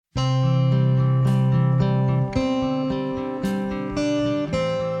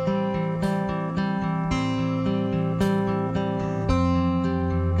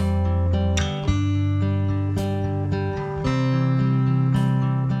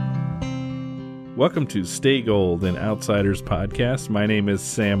Welcome to Stay Gold, an Outsiders podcast. My name is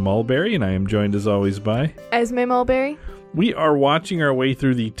Sam Mulberry, and I am joined as always by Esme Mulberry. We are watching our way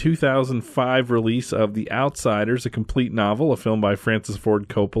through the 2005 release of The Outsiders, a complete novel, a film by Francis Ford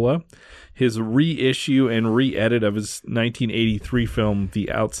Coppola. His reissue and re-edit of his 1983 film,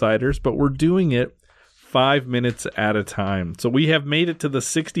 The Outsiders, but we're doing it 5 minutes at a time. So we have made it to the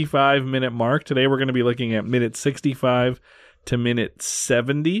 65-minute mark. Today we're going to be looking at minute 65 to minute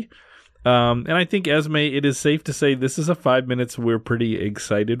 70. And I think, Esme, it is safe to say this is a 5 minutes we're pretty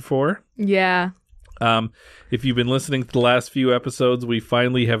excited for. Yeah. If you've been listening to the last few episodes, we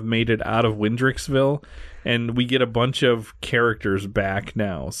finally have made it out of Windrixville, and we get a bunch of characters back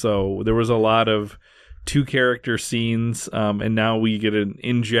now. So there was a lot of two-character scenes, and now we get an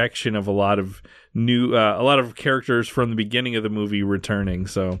injection of a lot of characters from the beginning of the movie returning.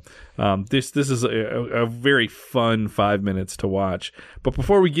 So this is a very fun 5 minutes to watch. But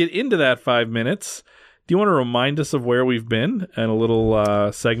before we get into that 5 minutes, do you want to remind us of where we've been and a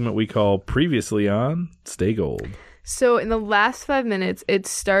little segment we call Previously on Stay Gold? So in the last 5 minutes, it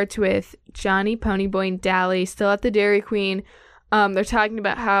starts with Johnny, Ponyboy, and Dally still at the Dairy Queen. They're talking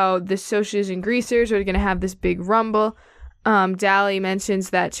about how the Socias and Greasers are going to have this big rumble. Dally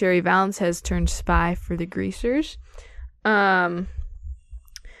mentions that Cherry Valance has turned spy for the Greasers.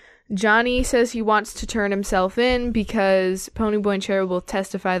 Johnny says he wants to turn himself in because Ponyboy and Cherry will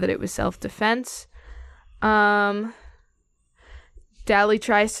testify that it was self-defense. Dally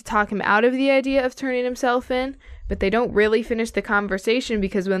tries to talk him out of the idea of turning himself in, but they don't really finish the conversation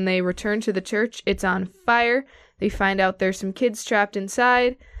because when they return to the church, it's on fire. They find out there's some kids trapped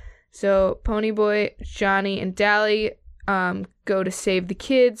inside. So Ponyboy, Johnny, and Dally go to save the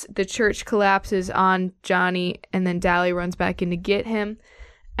kids. The church collapses on Johnny, and then Dally runs back in to get him.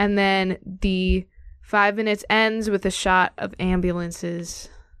 And then the 5 minutes ends with a shot of ambulances.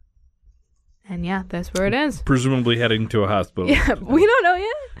 And yeah, that's where it ends. Presumably heading to a hospital. Yeah, we don't know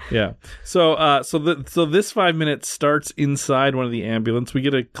yet. Yeah. So this 5 minutes starts inside one of the ambulance. We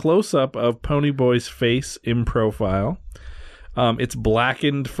get a close-up of Ponyboy's face in profile. It's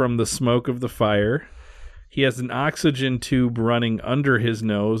blackened from the smoke of the fire. He has an oxygen tube running under his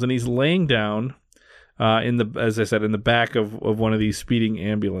nose, and he's laying down in the back of one of these speeding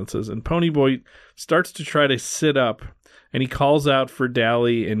ambulances. And Ponyboy starts to try to sit up, and he calls out for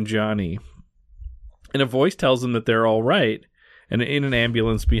Dally and Johnny. And a voice tells him that they're all right, and in an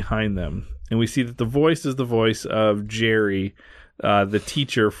ambulance behind them. And we see that the voice is the voice of Jerry, the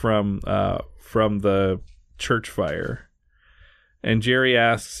teacher from the church fire. And Jerry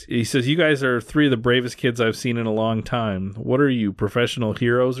asks, he says, "You guys are three of the bravest kids I've seen in a long time. What are you, professional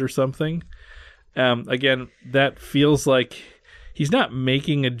heroes or something?" Again, that feels like he's not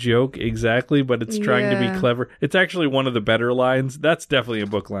making a joke exactly, but it's trying to be clever. It's actually one of the better lines. That's definitely a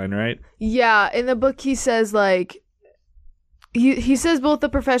book line, right? Yeah, in the book he says, like, he says both the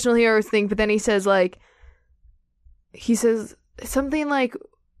professional heroes thing, but then he says something like,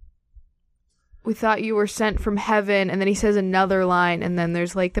 "We thought you were sent from heaven," and then he says another line, and then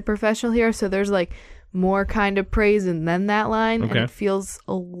there's like the professional hero, so there's like more kind of praise and then that line, and it feels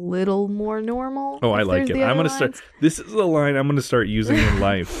a little more normal. Oh, I like it. I'm going to start. This is the line I'm going to start using in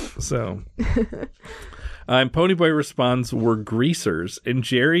life. So, and Ponyboy responds, "We're greasers," and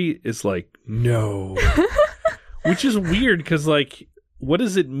Jerry is like, "No," which is weird because, like, what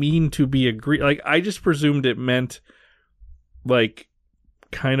does it mean to be a greaser? Like, I just presumed it meant like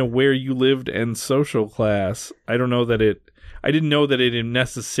kind of where you lived and social class. I didn't know that it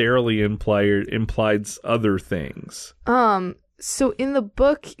necessarily implied other things. So in the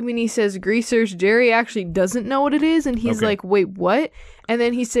book, when he says greasers, Jerry actually doesn't know what it is, and he's like, "Wait, what?" And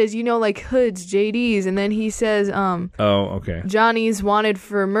then he says, like hoods, JDs, and then he says, Johnny's wanted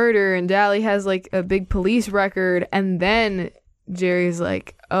for murder, and Dally has like a big police record, and then Jerry's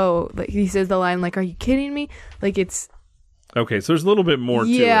like, like he says the line like, "Are you kidding me?" Like it's okay. So there's a little bit more to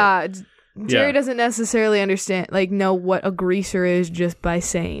it. Yeah. Jerry doesn't necessarily know what a greaser is just by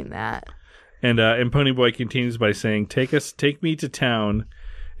saying that. And Ponyboy continues by saying, take me to town,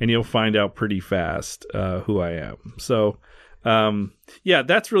 and you'll find out pretty fast who I am. So,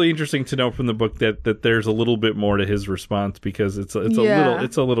 that's really interesting to know from the book that there's a little bit more to his response because it's a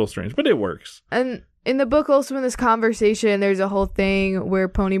little strange, but it works. And in the book, also in this conversation, there's a whole thing where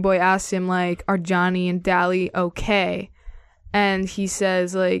Ponyboy asks him like, "Are Johnny and Dally okay?" And he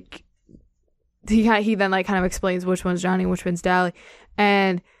says like. He then like kind of explains which one's Johnny, which one's Dally,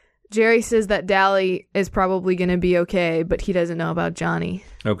 and Jerry says that Dally is probably going to be okay, but he doesn't know about Johnny.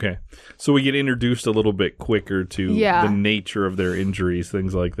 Okay, so we get introduced a little bit quicker to the nature of their injuries,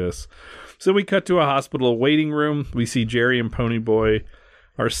 things like this. So we cut to a hospital waiting room. We see Jerry and Ponyboy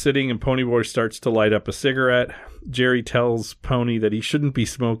are sitting, and Ponyboy starts to light up a cigarette. Jerry tells Pony that he shouldn't be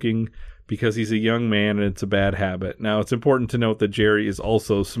smoking because he's a young man and it's a bad habit. Now, it's important to note that Jerry is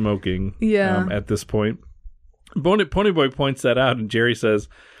also smoking at this point. Ponyboy points that out, and Jerry says,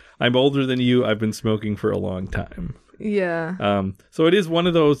 "I'm older than you. I've been smoking for a long time." Yeah. So it is one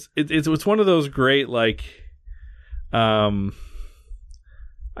of those. It's one of those great, like, I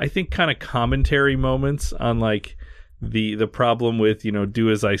think, kind of commentary moments on, like, the problem with, do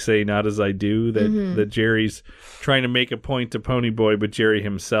as I say, not as I do. That Jerry's trying to make a point to Ponyboy, but Jerry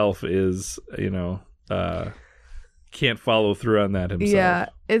himself is, can't follow through on that himself. Yeah,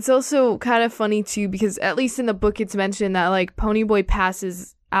 it's also kind of funny too, because at least in the book it's mentioned that, like, Ponyboy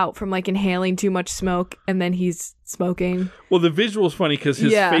passes out from, like, inhaling too much smoke, and then he's smoking. Well, the visual's funny because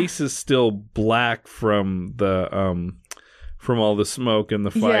his face is still black from the from all the smoke and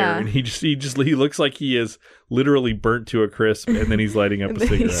the fire, and he looks like he is literally burnt to a crisp, and then he's lighting up a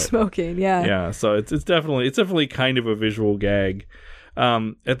cigarette. He's smoking, yeah. So it's definitely kind of a visual gag.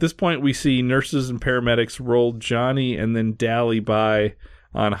 At this point, we see nurses and paramedics roll Johnny and then Dally by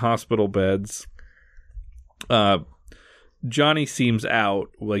on hospital beds. Johnny seems out,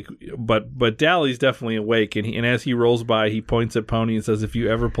 but Dally's definitely awake, and as he rolls by, he points at Pony and says, "If you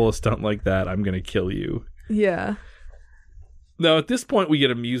ever pull a stunt like that, I'm going to kill you." Yeah. Now, at this point, we get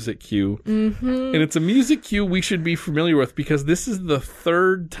a music cue, and it's a music cue we should be familiar with because this is the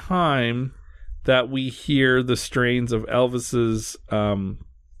third time that we hear the strains of Elvis's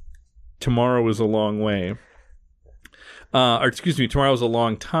 "Tomorrow Is a Long Way," "Tomorrow Is a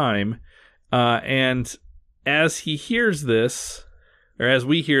Long Time," and as he hears this, or as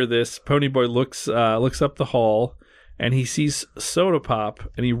we hear this, Ponyboy looks up the hall, and he sees Soda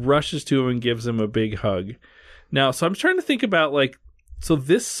Pop, and he rushes to him and gives him a big hug. Now, so I'm trying to think about, like, so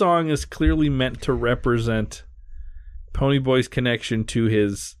this song is clearly meant to represent Ponyboy's connection to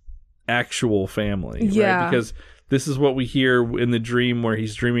his actual family, right? Because this is what we hear in the dream where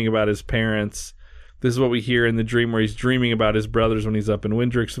he's dreaming about his parents. This is what we hear in the dream where he's dreaming about his brothers when he's up in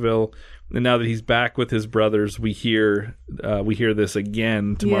Windrixville. And now that he's back with his brothers, we hear this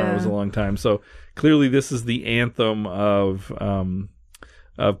again. Tomorrow is a long time. So clearly, this is the anthem of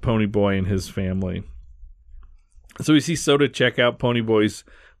Ponyboy and his family. So we see Soda check out Ponyboy's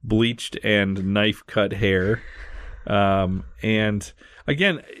bleached and knife-cut hair. And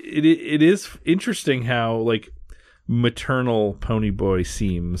again, it is interesting how, like, maternal Ponyboy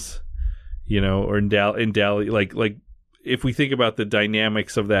seems, or in Dally, like if we think about the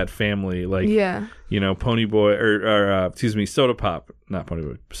dynamics of that family, like, Ponyboy or Soda Pop, not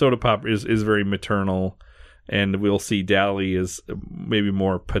Ponyboy, Soda Pop is very maternal, and we'll see Dally is maybe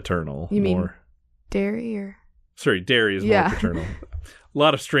more paternal. You mean Derry or? Sorry, Derry is more paternal. A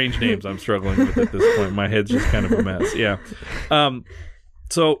lot of strange names I'm struggling with at this point. My head's just kind of a mess. Yeah.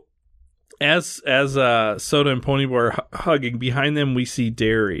 So as Soda and Ponyboy are hugging, behind them we see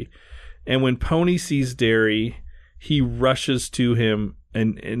Derry. And when Pony sees Derry, he rushes to him,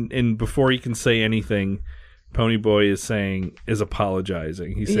 and before he can say anything, Ponyboy is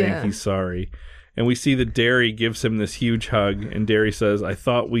apologizing. He's saying he's sorry. And we see that Derry gives him this huge hug, and Derry says, "I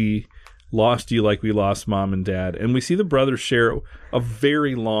thought we lost you like we lost Mom and Dad." And we see the brothers share a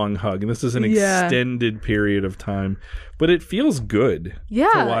very long hug, and this is an extended period of time, but it feels good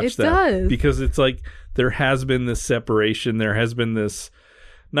to watch that. Does. Because it's like there has been this separation, there has been this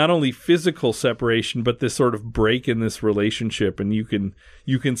not only physical separation, but this sort of break in this relationship, and you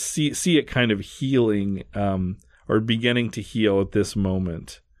can see it kind of healing or beginning to heal at this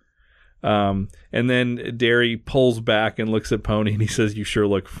moment. And then Derry pulls back and looks at Pony, and he says, "You sure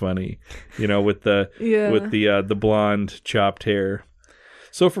look funny," with the blonde chopped hair.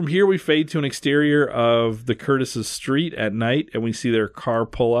 So from here we fade to an exterior of the Curtis's street at night, and we see their car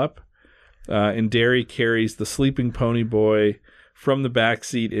pull up, and Derry carries the sleeping Ponyboy from the back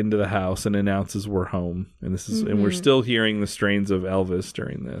seat into the house and announces we're home. And this is and we're still hearing the strains of Elvis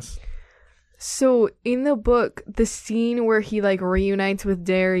during this. So in the book, the scene where he, like, reunites with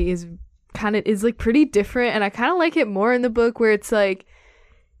Derry is like pretty different, and I kind of like it more in the book, where it's like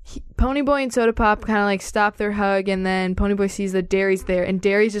Ponyboy and Soda Pop kind of like stop their hug, and then Ponyboy sees that Derry's there, and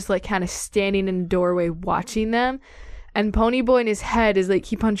Derry's just like kind of standing in the doorway watching them, and Ponyboy in his head is like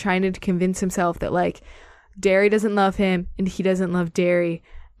keep on trying to convince himself that, like, Derry doesn't love him and he doesn't love Derry,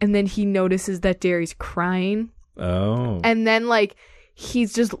 and then he notices that Derry's crying. And then, like,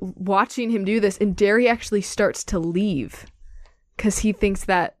 he's just watching him do this, and Derry actually starts to leave because he thinks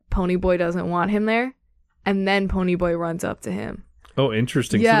that Ponyboy doesn't want him there, and then Ponyboy runs up to him. Oh,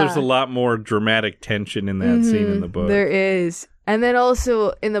 interesting. So there's a lot more dramatic tension in that scene in the book. There is. And then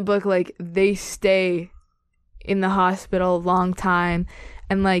also in the book, like, they stay in the hospital a long time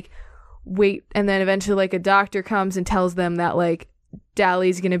and like wait, and then eventually like a doctor comes and tells them that like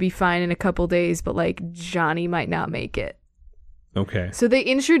Dally's gonna be fine in a couple days, but like Johnny might not make it. Okay. So they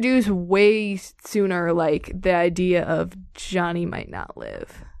introduce way sooner like the idea of Johnny might not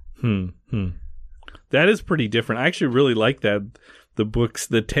live. That is pretty different. I actually really like that. The books,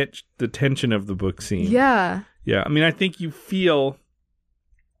 the tension of the book scene. Yeah. Yeah. I mean, I think you feel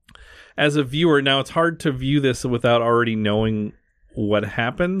as a viewer, now it's hard to view this without already knowing what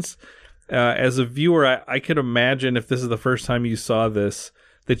happens. As a viewer, I could imagine if this is the first time you saw this,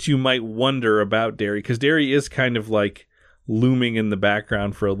 that you might wonder about Derry, because Derry is kind of like looming in the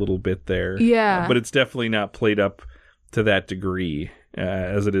background for a little bit there. Yeah. But it's definitely not played up to that degree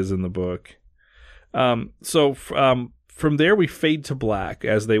as it is in the book. From there, we fade to black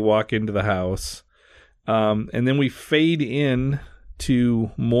as they walk into the house. And then we fade in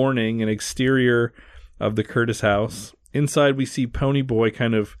to morning, an exterior of the Curtis house. Inside, we see Ponyboy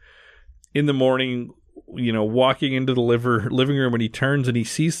kind of in the morning, walking into the living room, and he turns and he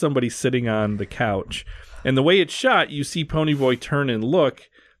sees somebody sitting on the couch. And the way it's shot, you see Ponyboy turn and look,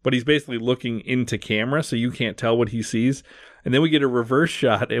 but he's basically looking into camera, so you can't tell what he sees. And then we get a reverse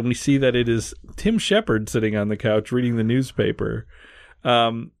shot, and we see that it is Tim Shepard sitting on the couch reading the newspaper,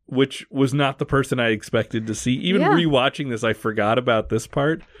 which was not the person I expected to see. Even rewatching this, I forgot about this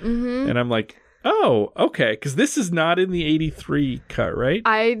part. Mm-hmm. And I'm like, oh, okay, because this is not in the 83 cut, right?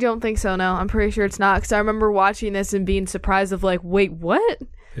 I don't think so, no. I'm pretty sure it's not, because I remember watching this and being surprised of like, wait, what?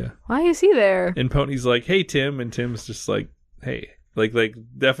 Yeah. Why is he there? And Pony's like, hey, Tim. And Tim's just like, hey. Like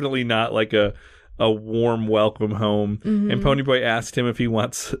definitely not like a warm welcome home. Mm-hmm. And Ponyboy asks him if he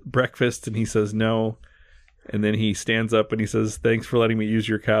wants breakfast, and he says no. And then he stands up and he says, thanks for letting me use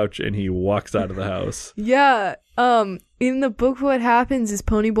your couch, and he walks out of the house. Yeah. In the book, what happens is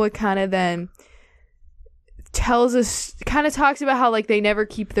Ponyboy kind of then talks about how like they never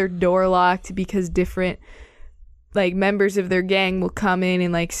keep their door locked because different like members of their gang will come in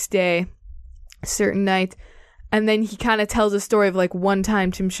and like stay certain nights. And then he kind of tells a story of like one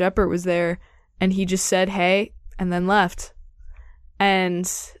time Tim Shepard was there and he just said, hey, and then left. And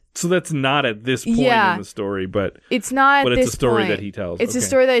so that's not at this point in the story, but it's not. But at it's this a story point. that he tells. It's a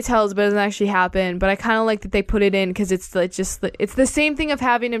story that he tells, but it doesn't actually happen. But I kind of like that they put it in because it's the same thing of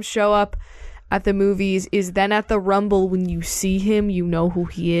having him show up at the movies. Is then at the Rumble when you see him, you know who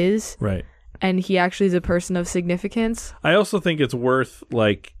he is, right? And he actually is a person of significance. I also think it's worth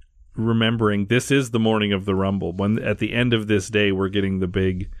like remembering this is the morning of the Rumble. When at the end of this day, we're getting the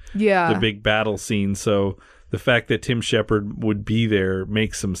big battle scene. So the fact that Tim Shepard would be there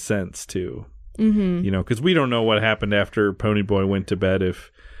makes some sense too. Mm-hmm. Because we don't know what happened after Ponyboy went to bed,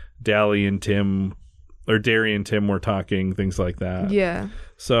 if Dally and Tim or Derry and Tim were talking, things like that. Yeah.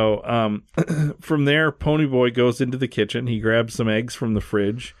 So from there, Ponyboy goes into the kitchen. He grabs some eggs from the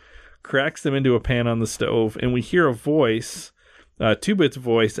fridge, cracks them into a pan on the stove, and we hear a voice, Two-Bit's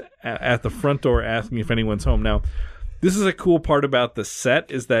voice at the front door asking if anyone's home. Now, this is a cool part about the set,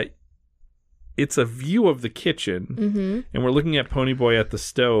 is that it's a view of the kitchen, mm-hmm. and we're looking at Ponyboy at the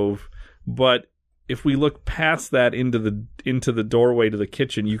stove, but if we look past that into the doorway to the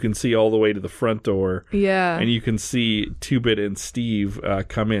kitchen, you can see all the way to the front door. Yeah. And you can see Two-Bit and Steve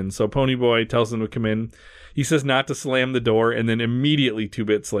come in. So Ponyboy tells them to come in. He says not to slam the door, and then immediately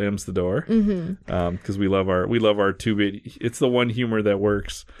Two-Bit slams the door. Mm-hmm. Because we love our Two-Bit. It's the one humor that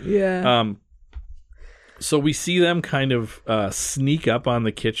works. Yeah. So we see them kind of sneak up on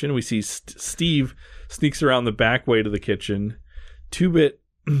the kitchen. We see Steve sneaks around the back way to the kitchen. Two-Bit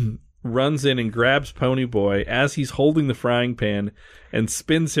runs in and grabs Ponyboy as he's holding the frying pan and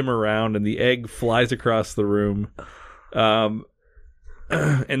spins him around, and the egg flies across the room. And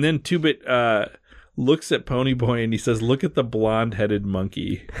then Two-Bit looks at Ponyboy and he says, look at the blonde-headed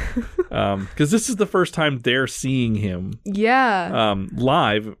monkey. Because this is the first time they're seeing him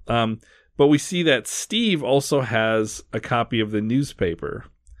live. But we see that Steve also has a copy of the newspaper.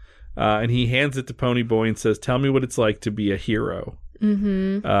 And he hands it to Ponyboy and says, tell me what it's like to be a hero.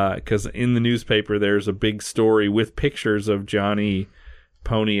 Because in the newspaper, there's a big story with pictures of Johnny,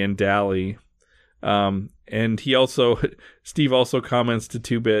 Pony, and Dally. And Steve also comments to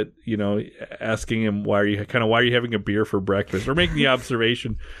Two-Bit, asking him, why are you having a beer for breakfast? Or making the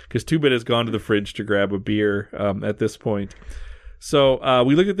observation, because Two-Bit has gone to the fridge to grab a beer at this point. So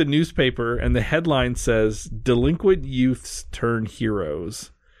we look at the newspaper, and the headline says, delinquent youths turn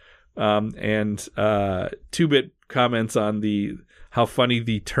heroes. And Two-Bit comments on how funny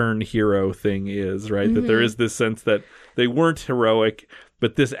the turn hero thing is, right? Mm-hmm. That there is this sense that they weren't heroic,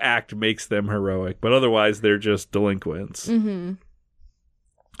 but this act makes them heroic. But otherwise, they're just delinquents. Mm-hmm.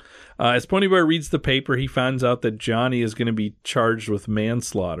 As Ponyboy reads the paper, he finds out that Johnny is going to be charged with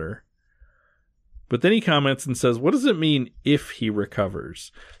manslaughter. But then he comments and says, what does it mean if he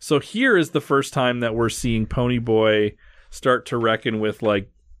recovers? So here is the first time that we're seeing Ponyboy start to reckon with, like,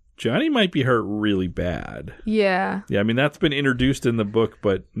 Johnny might be hurt really bad. Yeah. Yeah, I mean, that's been introduced in the book,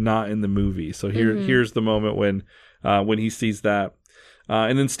 but not in the movie. So here's the moment when he sees that.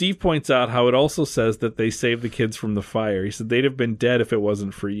 And then Steve points out how it also says that they saved the kids from the fire. He said they'd have been dead if it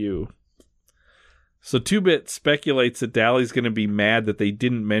wasn't for you. So 2-Bit speculates that Dally's going to be mad that they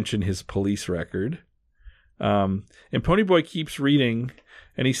didn't mention his police record. And Ponyboy keeps reading,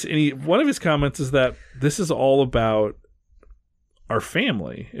 and he one of his comments is that this is all about our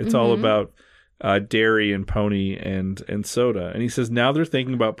family. It's all about Derry and Pony and Soda. And he says now they're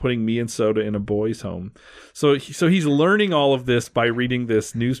thinking about putting me and Soda in a boys' home. So he's learning all of this by reading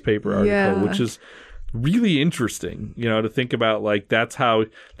this newspaper article, which is really interesting, to think about. Like that's how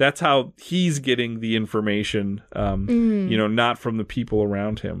he's getting the information, not from the people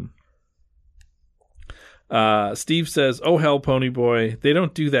around him. Steve says, "Oh hell, Ponyboy, they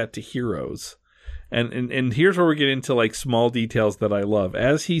don't do that to heroes." And here's where we get into like small details that I love.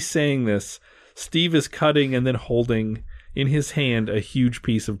 As he's saying this, Steve is cutting and then holding in his hand a huge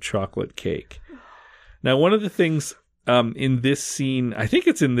piece of chocolate cake. Now, one of the things in this scene, I think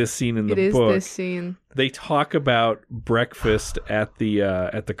it's in this scene in the book. It is this scene. They talk about breakfast at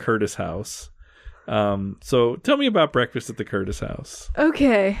the Curtis house. So tell me about breakfast at the Curtis house.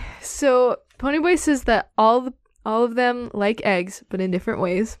 Okay, so Ponyboy says that all of them like eggs, but in different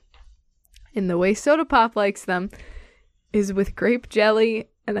ways. And the way Soda Pop likes them is with grape jelly,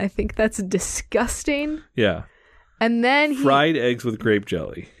 and I think that's disgusting. Yeah. And then fried eggs with grape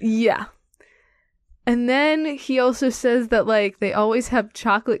jelly. Yeah. And then he also says that like they always have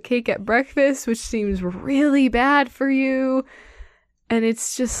chocolate cake at breakfast, which seems really bad for you. And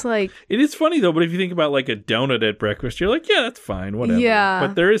it's just like... It is funny, though, but if you think about, like, a donut at breakfast, you're like, yeah, that's fine, whatever. Yeah.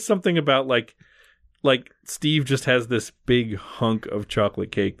 But there is something about, like Steve just has this big hunk of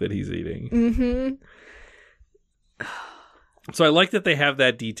chocolate cake that he's eating. Mm-hmm. So I like that they have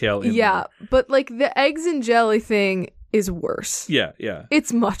that detail in there. But, like, the eggs and jelly thing is worse. Yeah.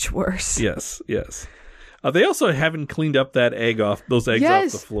 It's much worse. Yes. They also haven't cleaned up those eggs off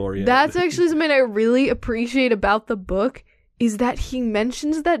the floor yet. That's actually something I really appreciate about the book. Is that he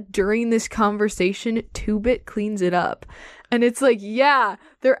mentions that during this conversation, 2-Bit cleans it up. And it's like, yeah,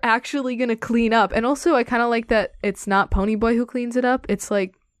 they're actually going to clean up. And also, I kind of like that it's not Ponyboy who cleans it up. It's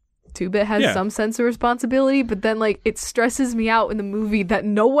like 2-Bit has some sense of responsibility, but then like it stresses me out in the movie that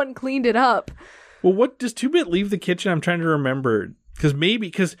no one cleaned it up. Well, what does 2-Bit leave the kitchen? I'm trying to remember. Because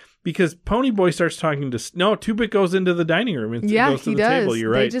Ponyboy starts talking to... No, 2-Bit goes into the dining room and goes to the table.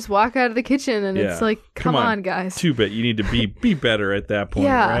 You're right. They just walk out of the kitchen and it's like, come on, guys. 2-Bit, you need to be better at that point,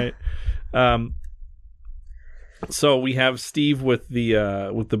 right? So we have Steve with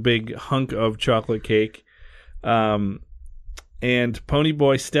the big hunk of chocolate cake. And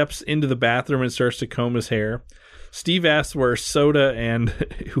Ponyboy steps into the bathroom and starts to comb his hair. Steve asks where Soda and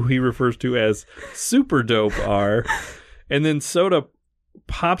who he refers to as Super Dope are. And then Soda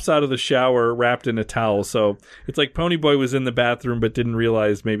pops out of the shower wrapped in a towel. So it's like Ponyboy was in the bathroom but didn't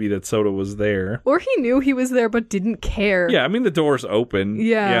realize maybe that Soda was there. Or he knew he was there but didn't care. Yeah, I mean the door's open.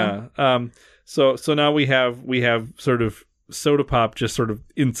 Yeah. So now we have sort of Soda Pop just sort of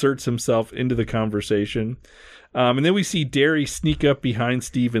inserts himself into the conversation. And then we see Derry sneak up behind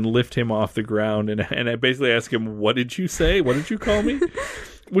Steve and lift him off the ground and I basically ask him, "What did you say? What did you call me?"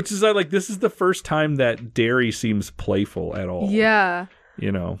 Which is like, this is the first time that Derry seems playful at all. Yeah.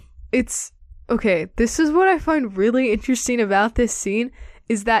 It's... Okay, this is what I find really interesting about this scene,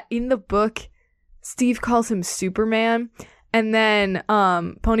 is that in the book, Steve calls him Superman, and then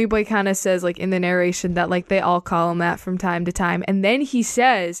Ponyboy kind of says, like, in the narration that, like, they all call him that from time to time, and then he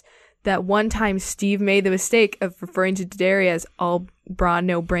says that one time Steve made the mistake of referring to Derry as all brawn,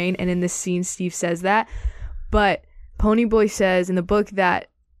 no brain, and in this scene, Steve says that, but Ponyboy says in the book that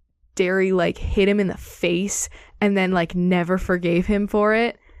Derry like hit him in the face and then like never forgave him for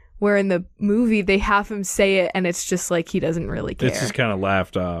it, where in the movie they have him say it and it's just like he doesn't really care. It's just kind of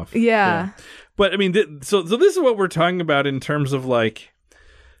laughed off. Yeah. But I mean, so this is what we're talking about in terms of like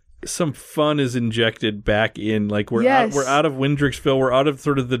some fun is injected back in. Like we're out of Windrixville. We're out of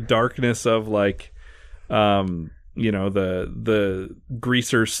sort of the darkness of like the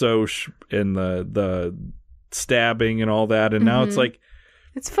greaser soch and the stabbing and all that, and now it's like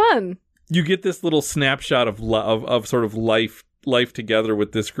it's fun. You get this little snapshot of sort of life together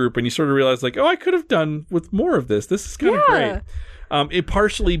with this group, and you sort of realize like, oh, I could have done with more of this. This is kind of great. It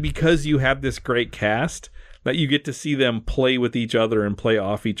partially because you have this great cast that you get to see them play with each other and play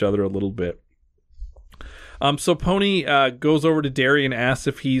off each other a little bit. So Pony goes over to Derry and asks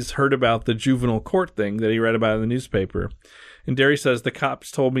if he's heard about the juvenile court thing that he read about in the newspaper. And Derry says, the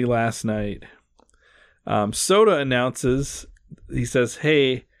cops told me last night. Soda announces, he says,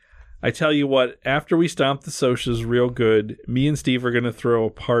 hey, I tell you what, after we stomp the socias real good, me and Steve are going to throw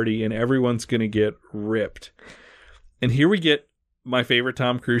a party and everyone's going to get ripped. And here we get my favorite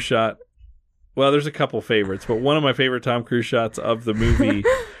Tom Cruise shot. Well, there's a couple favorites, but one of my favorite Tom Cruise shots of the movie,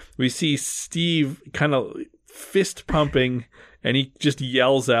 we see Steve kind of fist pumping and he just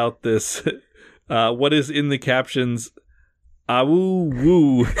yells out this, what is in the captions, "Awoo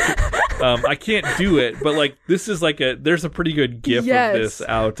woo." I can't do it, but like this is like there's a pretty good gif of this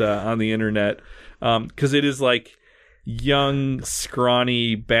out on the internet, because it is like young,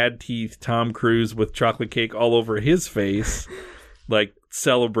 scrawny, bad teeth Tom Cruise with chocolate cake all over his face, like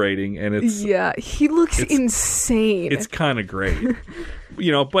celebrating, and he looks insane. It's kind of great,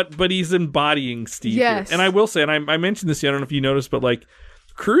 but he's embodying Steve. Yes, here. And I will say, and I mentioned this, I don't know if you noticed, but like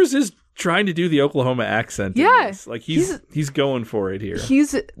Cruise is trying to do the Oklahoma accent. Yes. Like he's going for it here.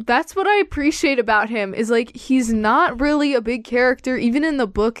 That's what I appreciate about him, is like he's not really a big character. Even in the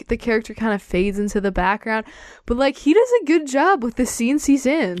book, the character kind of fades into the background, but like he does a good job with the scenes he's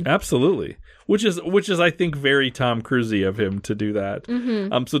in. Absolutely. Which is I think very Tom Cruise-y of him to do that.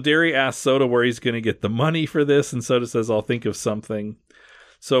 Mm-hmm. So Derry asks Soda where he's going to get the money for this, and Soda says, I'll think of something.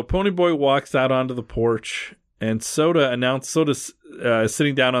 So Ponyboy walks out onto the porch, and Soda's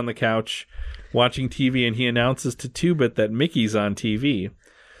sitting down on the couch watching TV, and he announces to 2-Bit that Mickey's on TV.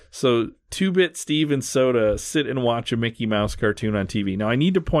 So 2-Bit, Steve, and Soda sit and watch a Mickey Mouse cartoon on TV. Now, I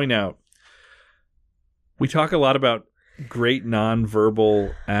need to point out, we talk a lot about great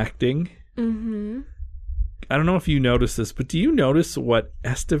nonverbal acting. Mm-hmm. I don't know if you notice this, but do you notice what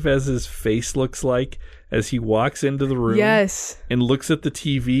Estevez's face looks like as he walks into the room? Yes. And looks at the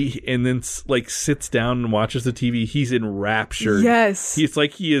TV and then like sits down and watches the TV. He's enraptured. Yes. It's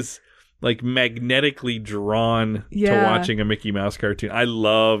like he is like magnetically drawn to watching a Mickey Mouse cartoon. I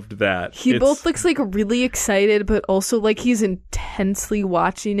loved that. He both looks like really excited, but also like he's intensely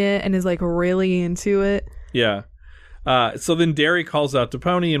watching it and is like really into it. Yeah. So then Derry calls out to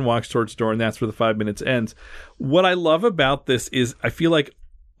Pony and walks towards the door, and that's where the 5 minutes ends. What I love about this is I feel like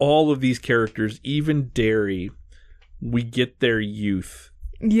all of these characters, even Derry, we get their youth.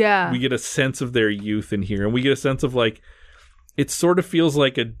 Yeah. We get a sense of their youth in here, and we get a sense of like, it sort of feels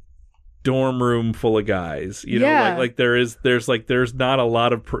like a dorm room full of guys, like there's not a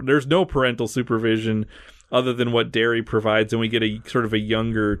lot of there's no parental supervision other than what Derry provides, and we get a sort of a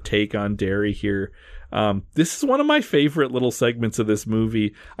younger take on Derry here. This is one of my favorite little segments of this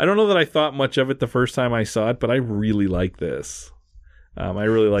movie. I don't know that I thought much of it the first time I saw it, but I really like this. I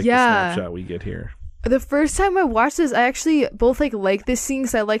really like the snapshot we get here. The first time I watched this, I actually both like this scene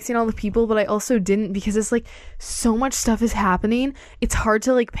because I like seeing all the people, but I also didn't because it's like so much stuff is happening. It's hard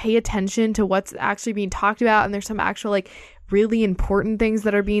to like pay attention to what's actually being talked about, and there's some actual like really important things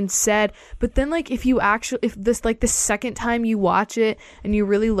that are being said. But then like if this like the second time you watch it and you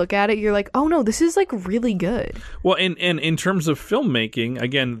really look at it, you're like, oh no, this is like really good. Well, and in terms of filmmaking,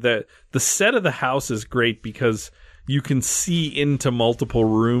 again, the set of the house is great because you can see into multiple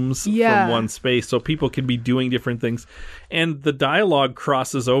rooms from one space, so people can be doing different things, and the dialogue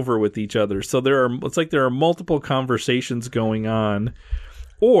crosses over with each other. So it's like there are multiple conversations going on.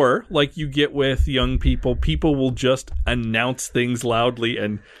 Or, like you get with young people will just announce things loudly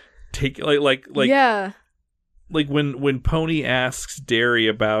and take like when Pony asks Derry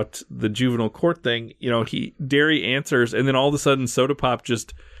about the juvenile court thing, Derry answers, and then all of a sudden Soda Pop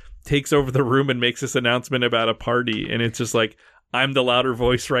just takes over the room and makes this announcement about a party, and it's just like, I'm the louder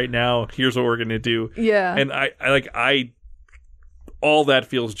voice right now. Here's what we're gonna do. Yeah, and I all that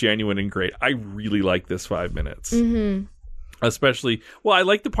feels genuine and great. I really like this 5 minutes. Mm-hmm. Especially, well, I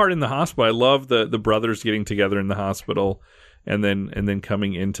like the part in the hospital. I love the brothers getting together in the hospital, and then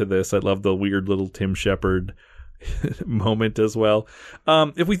coming into this. I love the weird little Tim Shepard moment as well.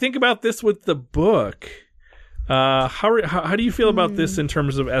 If we think about this with the book, how do you feel about this in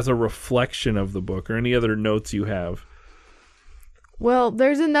terms of as a reflection of the book, or any other notes you have? Well,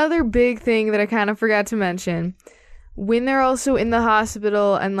 there's another big thing that I kind of forgot to mention. When they're also in the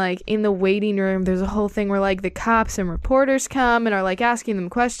hospital and like in the waiting room, there's a whole thing where like the cops and reporters come and are like asking them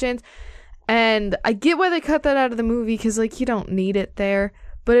questions. And I get why they cut that out of the movie because like you don't need it there.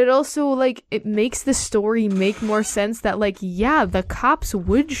 But it also like it makes the story make more sense that like, yeah, the cops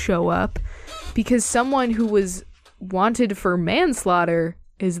would show up because someone who was wanted for manslaughter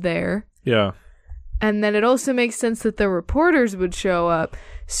is there. Yeah. And then it also makes sense that the reporters would show up.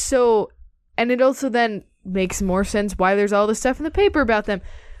 So, and it also then makes more sense why there's all this stuff in the paper about them.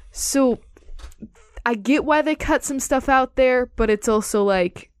 So I get why they cut some stuff out there, but it's also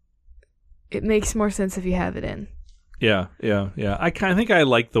like it makes more sense if you have it in. Yeah. I kind of think I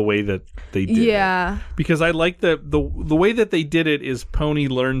like the way that they did it. Because I like the way that they did it is Pony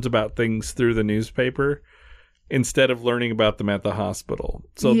learns about things through the newspaper instead of learning about them at the hospital.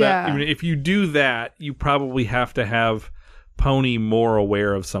 So that if you do that, you probably have to have Pony more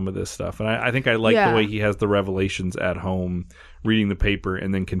aware of some of this stuff. And I think I like the way he has the revelations at home, reading the paper,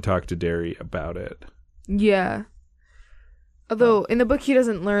 and then can talk to Derry about it. Yeah. Although in the book he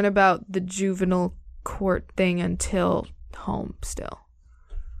doesn't learn about the juvenile court thing until home still.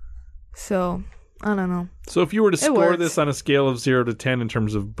 So, I don't know. So if you were to score this on a scale of 0 to 10 in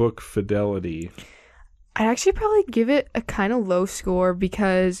terms of book fidelity... I'd actually probably give it a kind of low score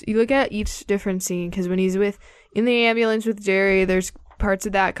because you look at each different scene, because when he's in the ambulance with Jerry, there's parts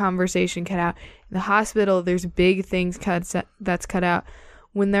of that conversation cut out. In the hospital, there's big things that's cut out.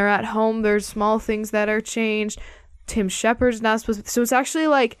 When they're at home, there's small things that are changed. Tim Shepard's not supposed to... So it's actually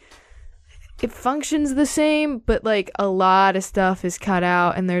like... It functions the same, but like a lot of stuff is cut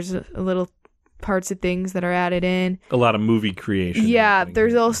out, and there's a little parts of things that are added in. A lot of movie creation. Yeah,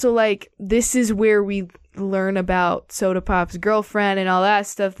 there's also like, this is where we learn about Soda Pop's girlfriend and all that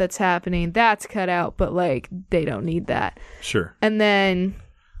stuff that's happening. That's cut out, but like they don't need that. Sure. And then,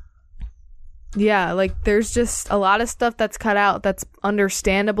 yeah, like there's just a lot of stuff that's cut out that's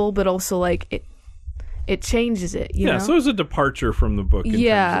understandable, but also like it changes it, you know? So it's a departure from the book in terms of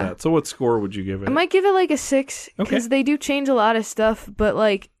that. So what score would you give it? I might give it like a 6 because they do change a lot of stuff, but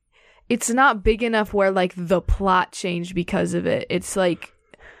like it's not big enough where like the plot changed because of it. It's like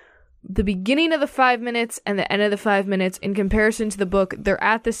the beginning of the 5 minutes and the end of the 5 minutes in comparison to the book, they're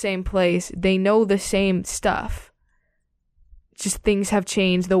at the same place. They know the same stuff. Just things have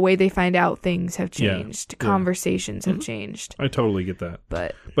changed. The way they find out things have changed. Conversations have changed. I totally get that.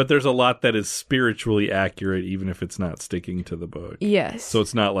 But there's a lot that is spiritually accurate, even if it's not sticking to the book. Yes. So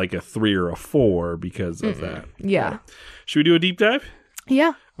it's not like a 3 or a 4 because of that. Yeah. Should we do a deep dive?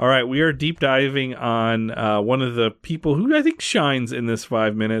 Yeah. All right. We are deep diving on one of the people who I think shines in this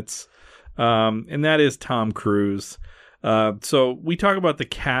 5 minutes, and that is Tom Cruise. So we talk about the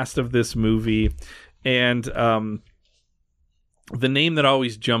cast of this movie, and the name that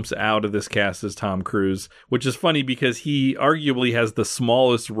always jumps out of this cast is Tom Cruise, which is funny because he arguably has the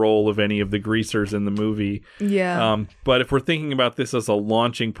smallest role of any of the greasers in the movie. Yeah. But if we're thinking about this as a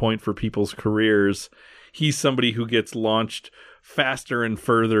launching point for people's careers, he's somebody who gets launched faster and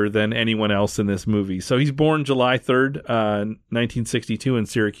further than anyone else in this movie. So he's born July 3rd, 1962 in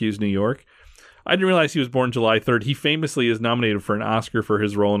Syracuse, New York. I didn't realize he was born July 3rd. He famously is nominated for an Oscar for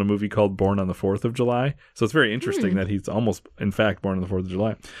his role in a movie called Born on the 4th of July. So it's very interesting that he's almost, in fact, born on the 4th of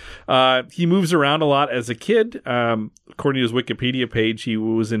July. He moves around a lot as a kid. According to his Wikipedia page, he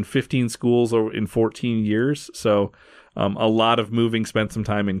was in 15 schools in 14 years. So a lot of moving, spent some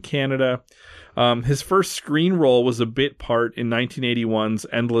time in Canada. His first screen role was a bit part in 1981's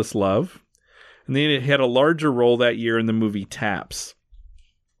Endless Love. And then he had a larger role that year in the movie Taps.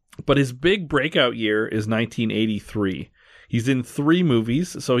 But his big breakout year is 1983. He's in 3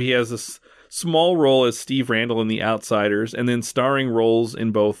 movies, so he has a small role as Steve Randall in The Outsiders, and then starring roles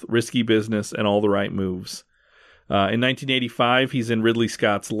in both Risky Business and All the Right Moves. In 1985, he's in Ridley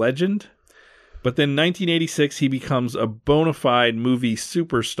Scott's Legend. But then 1986, he becomes a bona fide movie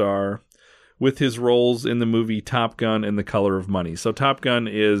superstar with his roles in the movie Top Gun and The Color of Money. So Top Gun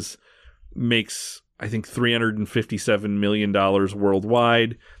makes, I think, $357 million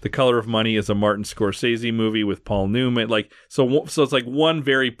worldwide. The Color of Money is a Martin Scorsese movie with Paul Newman. So it's like one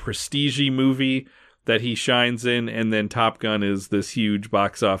very prestige-y movie that he shines in, and then Top Gun is this huge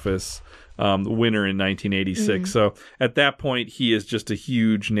box office winner in 1986. So at that point, he is just a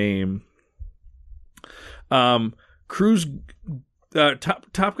huge name. Cruise...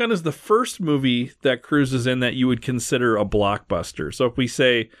 Top Gun is the first movie that Cruise is in that you would consider a blockbuster. So if we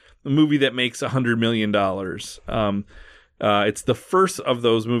say a movie that makes $100 million, it's the first of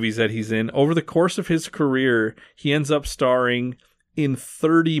those movies that he's in. Over the course of his career, he ends up starring in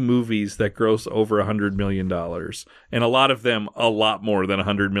 30 movies that gross over $100 million. And a lot of them a lot more than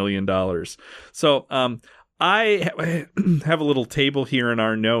 $100 million. So I have a little table here in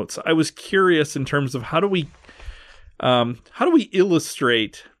our notes. I was curious in terms of how do we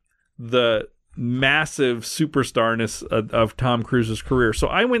illustrate the massive superstarness of Tom Cruise's career? So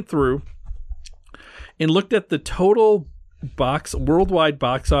I went through and looked at the total worldwide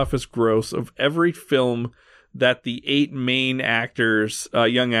box office gross of every film that the 8 main actors,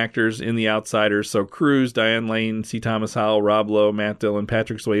 young actors in The Outsiders, so Cruise, Diane Lane, C. Thomas Howell, Rob Lowe, Matt Dillon,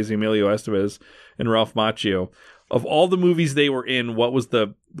 Patrick Swayze, Emilio Estevez, and Ralph Macchio, of all the movies they were in, what was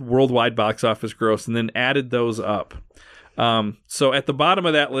the worldwide box office gross, and then added those up. So at the bottom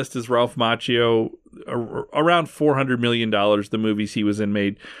of that list is Ralph Macchio, around $400 million, the movies he was in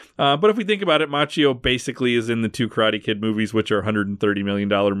made. But if we think about it, Macchio basically is in the 2 Karate Kid movies, which are $130 million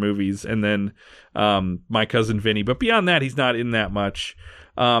movies, and then My Cousin Vinny. But beyond that, he's not in that much.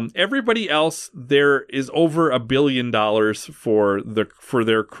 Everybody else, there is over $1 billion for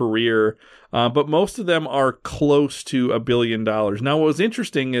their career, but most of them are close to $1 billion. Now, what was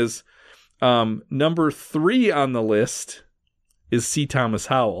interesting is number 3 on the list is C. Thomas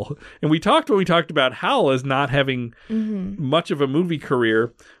Howell. And when we talked about Howell as not having much of a movie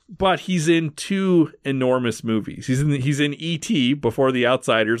career, but he's in 2 enormous movies. He's in E.T. before The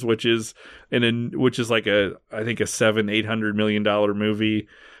Outsiders, which is like I think a $700-800 million movie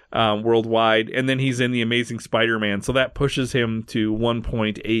worldwide, and then he's in The Amazing Spider-Man. So that pushes him to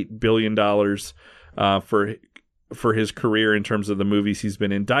 $1.8 billion for his career in terms of the movies he's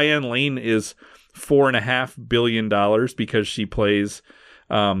been in. Diane Lane is $4.5 billion because she plays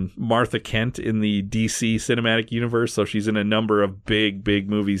Martha Kent in the DC cinematic universe. So she's in a number of big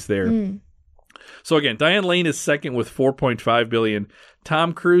movies there. So again, Diane Lane is second with $4.5 billion.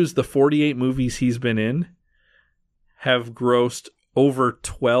 Tom Cruise, the 48 movies he's been in have grossed over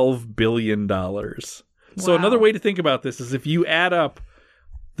 $12 billion. So another way to think about this is if you add up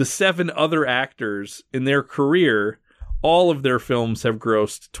the 7 other actors in their career, all of their films have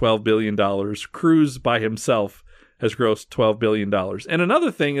grossed $12 billion. Cruise by himself has grossed $12 billion. And another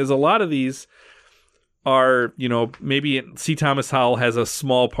thing is a lot of these are, maybe C. Thomas Howell has a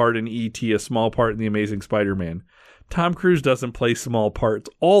small part in E.T., a small part in The Amazing Spider-Man. Tom Cruise doesn't play small parts.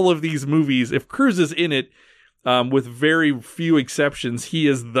 All of these movies, if Cruise is in it, with very few exceptions, he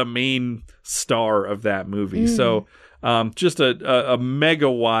is the main star of that movie. So just a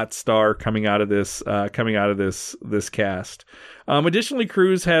megawatt star coming out of this cast. Additionally,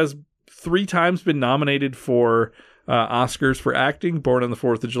 Cruise has 3 times been nominated for Oscars for acting. Born on the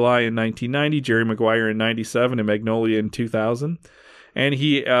 4th of July in 1990, Jerry Maguire in 97, and Magnolia in 2000. And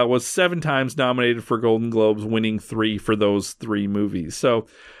he was 7 times nominated for Golden Globes, winning 3 for those 3 movies. So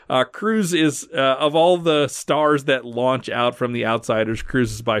Cruise is, of all the stars that launch out from The Outsiders,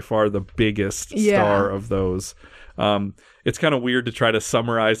 Cruise is by far the biggest star of those. It's kind of weird to try to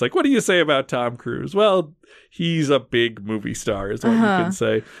summarize, like, what do you say about Tom Cruise? Well, he's a big movie star, is what you can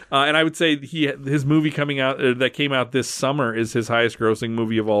say. And I would say his movie that came out this summer is his highest grossing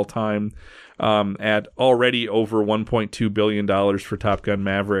movie of all time, at already over $1.2 billion for Top Gun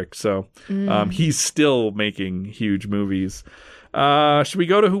Maverick. So he's still making huge movies. Should we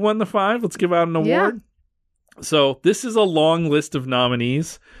go to Who Won the Five? Let's give out an award. So this is a long list of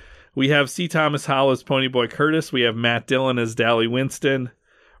nominees. We have C. Thomas Howell as Ponyboy Curtis. We have Matt Dillon as Dally Winston.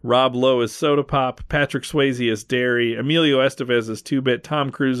 Rob Lowe as Soda Pop. Patrick Swayze as Derry. Emilio Estevez as 2-Bit.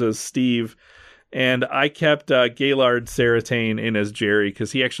 Tom Cruise as Steve. And I kept Gaylord Sartain in as Jerry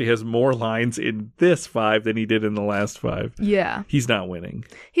because he actually has more lines in this 5 than he did in the last 5. Yeah. He's not winning.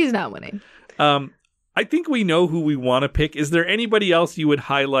 I think we know who we want to pick. Is there anybody else you would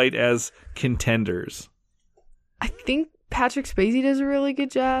highlight as contenders? I think Patrick Swayze does a really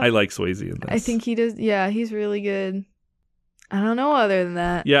good job. I like Swayze in this. I think he does. Yeah, he's really good. I don't know other than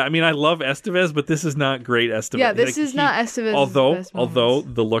that. Yeah, I mean, I love Estevez, but this is not great Estevez. Yeah, this is not Estevez. Although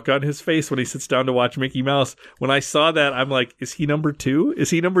the look on his face when he sits down to watch Mickey Mouse, when I saw that, I'm like, is he number 2? Is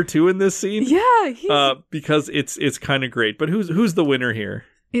he number 2 in this scene? Yeah, because it's kind of great. But who's the winner here?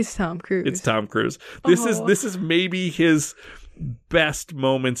 It's Tom Cruise. It's Tom Cruise. This is maybe his best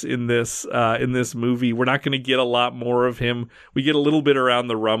moments in this movie. We're not going to get a lot more of him. We get a little bit around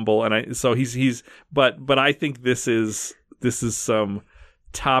the Rumble, and but I think this is some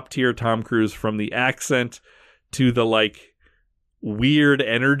top tier Tom Cruise, from the accent to the like weird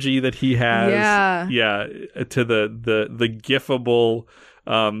energy that he has. Yeah, to the gifable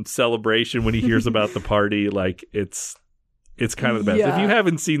celebration when he hears about the party. Like it's kind of the best. Yeah. If you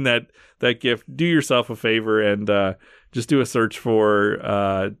haven't seen that gif, do yourself a favor and just do a search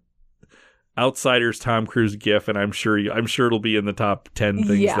for Outsiders Tom Cruise gif, and I'm sure it'll be in the top 10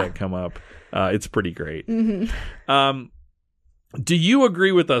 things that come up. It's pretty great. Mm-hmm. Do you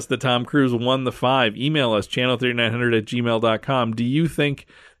agree with us that Tom Cruise won the 5? Email us, channel3900@gmail.com. Do you think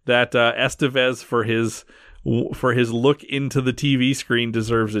that Estevez, for his look into the TV screen,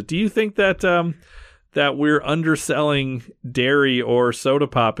 deserves it? Do you think that that we're underselling Derry or Soda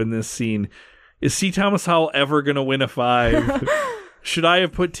Pop in this scene? Is C. Thomas Howell ever going to win a 5? Should I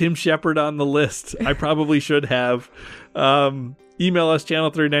have put Tim Shepard on the list? I probably should have. Email us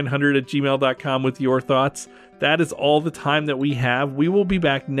channel3900@gmail.com with your thoughts. That is all the time that we have. We will be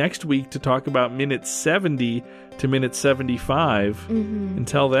back next week to talk about minute 70 to minute 75.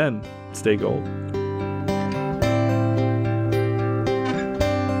 Until then, stay gold.